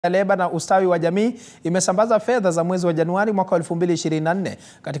Leba na Ustawi wa Jamii imesambaza fedha za mwezi wa Januari mwaka 2024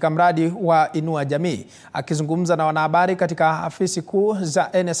 katika mradi wa Inua Jamii. Akizungumza na wanahabari katika afisi kuu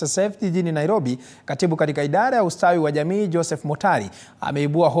za NSSF jijini Nairobi, katibu katika idara ya Ustawi wa Jamii Joseph Motari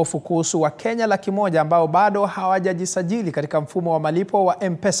ameibua hofu kuhusu Wakenya 100,000 ambao bado hawajajisajili katika mfumo wa malipo wa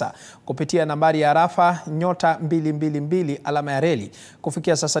M-Pesa kupitia nambari ya arafa *222 alama ya reli.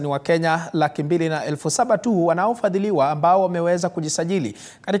 Kufikia sasa ni Wakenya 207,000 tu wanaofadhiliwa ambao wameweza kujisajili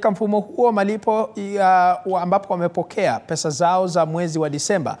katika mfumo huo malipo ambapo wamepokea pesa zao za mwezi wa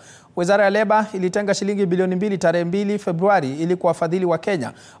Disemba. Wizara ya Leba ilitenga shilingi bilioni 2 tarehe 2 Februari ili kuwafadhili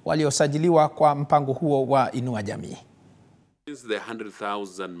Wakenya waliosajiliwa kwa mpango huo wa Inua Jamii. Since the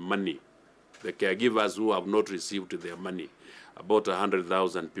 100,000 money, the caregivers who have not received their money, about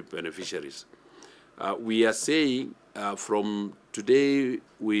 100,000 people beneficiaries. We are saying from today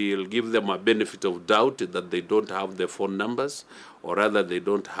we'll give them a benefit of doubt that they don't have their phone numbers, or rather they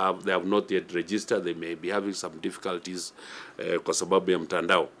have not yet registered. They may be having some difficulties kwa sababu ya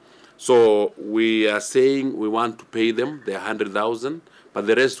mtandao. So we are saying we want to pay them the 100,000, but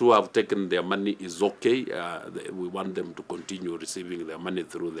the rest who have taken their money is okay. We want them to continue receiving their money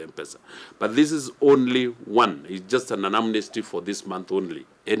through the M-Pesa. But this is only one. It's just an amnesty for this month only.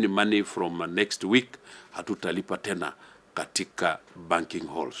 Any money from next week hatutalipa tena katika banking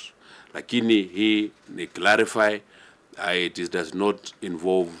halls. Lakini hii ni clarify, it does not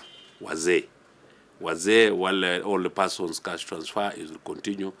involve wazee. Wazee, all the persons cash transfer is will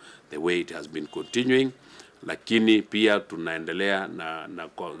continue the way it has been continuing. Lakini pia tunaendelea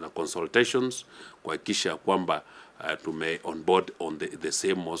na consultations kuhakikisha kwamba tume on board on the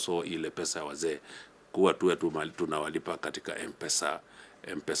same also ile pesa ya wazee kuwa tunawalipa katika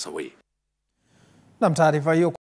M-Pesa way. Na taarifa hiyo